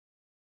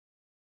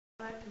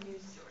There's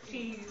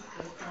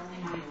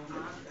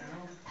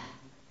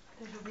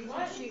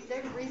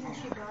a reason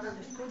she brought her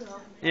to school though.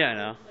 Yeah, I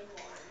know.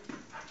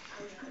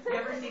 You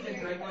ever see the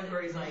Drake ones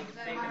where he's like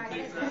making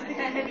pizza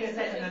and he's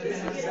setting up his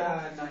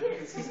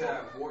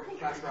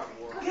class about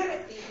war.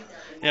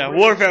 Yeah,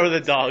 warfare with a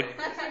dog.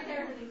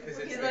 Because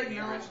it's like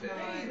Cambridge Day.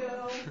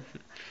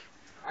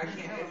 I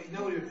can't.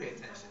 Nobody would pay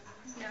attention.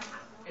 No.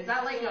 Is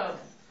that like a?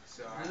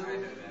 So I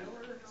know that.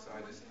 So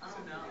I just. I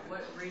don't know.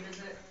 What breed is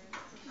it?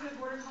 She's a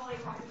border collie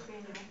cocker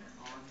spaniel.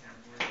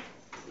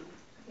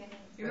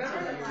 You remember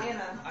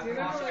Anna? You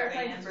remember when we were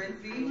playing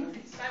frisbee? You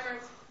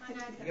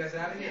guys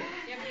out of here?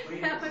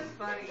 That was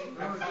funny.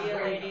 See you,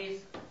 ladies.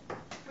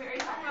 Wait, are you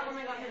talking about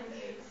when I got hit in the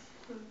face?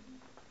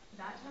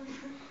 That time?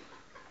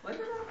 Was it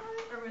that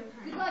funny? Or with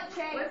honey? Good luck,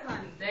 Chase. With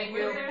honey. Thank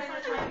Was you. there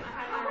some time I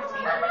had my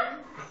rotation?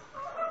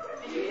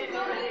 And you hit me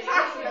on the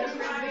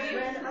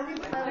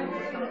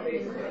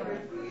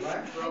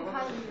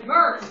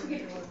Merch.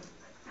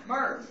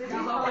 Merch. This is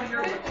all on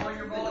your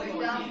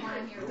volleyball team.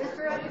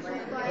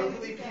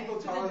 Hopefully people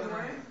taller than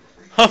I am.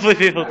 Hopefully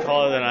people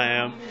taller than I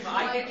am.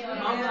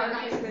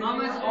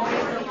 Mama's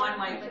always the one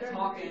like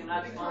talking.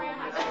 That's fine.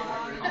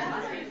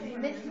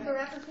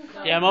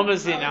 Yeah,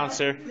 Mama's the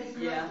announcer.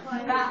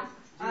 Yeah.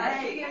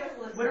 Hey,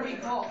 what are we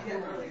called?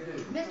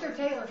 Mr.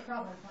 Taylor's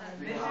probably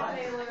playing. Mr.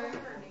 Taylor.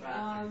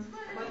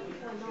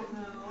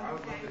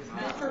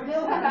 Mr.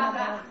 Bill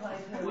probably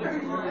plays.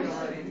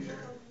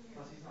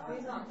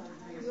 He's not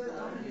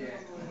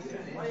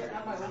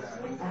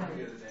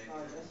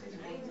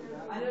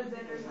I know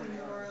Zender's and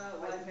Nora,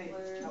 Westler.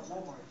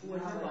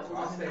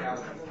 I'll stay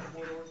out.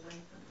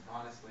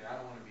 Honestly, I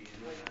don't want to be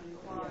in there.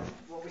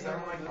 Because I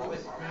don't like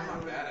volleyball. I'm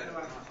not bad at it,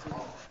 but I'm not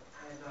tall.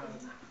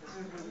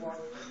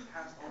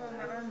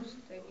 my arm's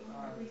sticking.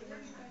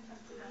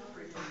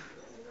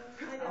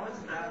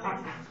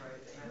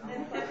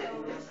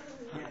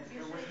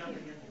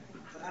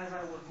 As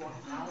I was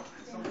walking out,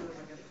 somebody was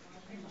like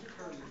a huge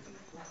curve.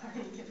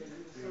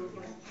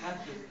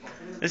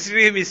 This is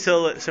gonna give me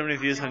so many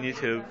views on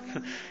YouTube.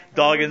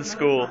 Dog in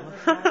school.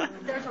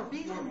 There's a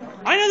reason.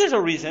 I know there's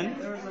a reason.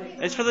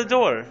 It's for the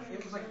door.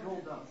 It was like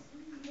rolled up.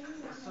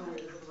 So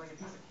it was like a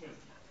piece of cake.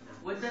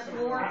 What's that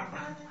for?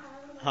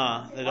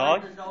 Huh? The Why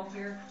dog? is the dog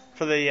here?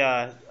 For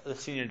the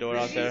senior door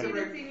out there.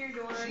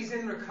 She's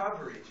in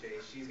recovery,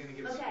 Chase. She's going to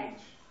give a speech.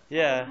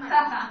 Yeah.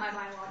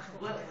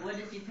 What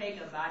did she take?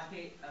 A batch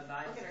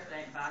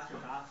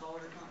of bath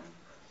salt or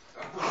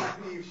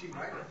something? She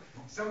might have.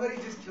 Somebody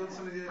just killed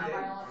somebody the other day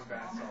on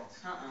bath salts.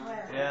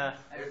 Yeah.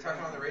 They were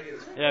talking on the radio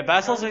this morning. Yeah,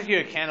 bath salts make you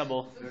a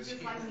cannibal. It's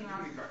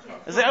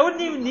like I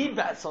wouldn't even need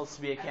bath salts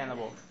to be a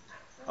cannibal.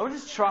 I would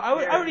just try.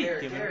 I would eat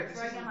human.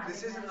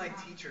 This isn't like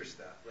teacher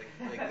stuff. Like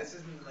this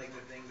isn't like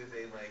the thing that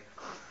they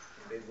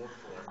look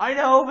for. I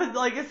know, but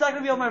like it's not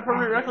gonna be on my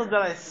permanent record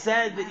that I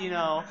said that, you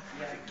know.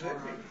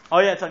 Oh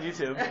yeah, it's on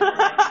YouTube.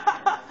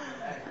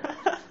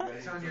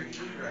 It's on your E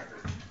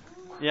record.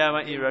 Yeah,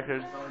 my E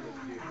record.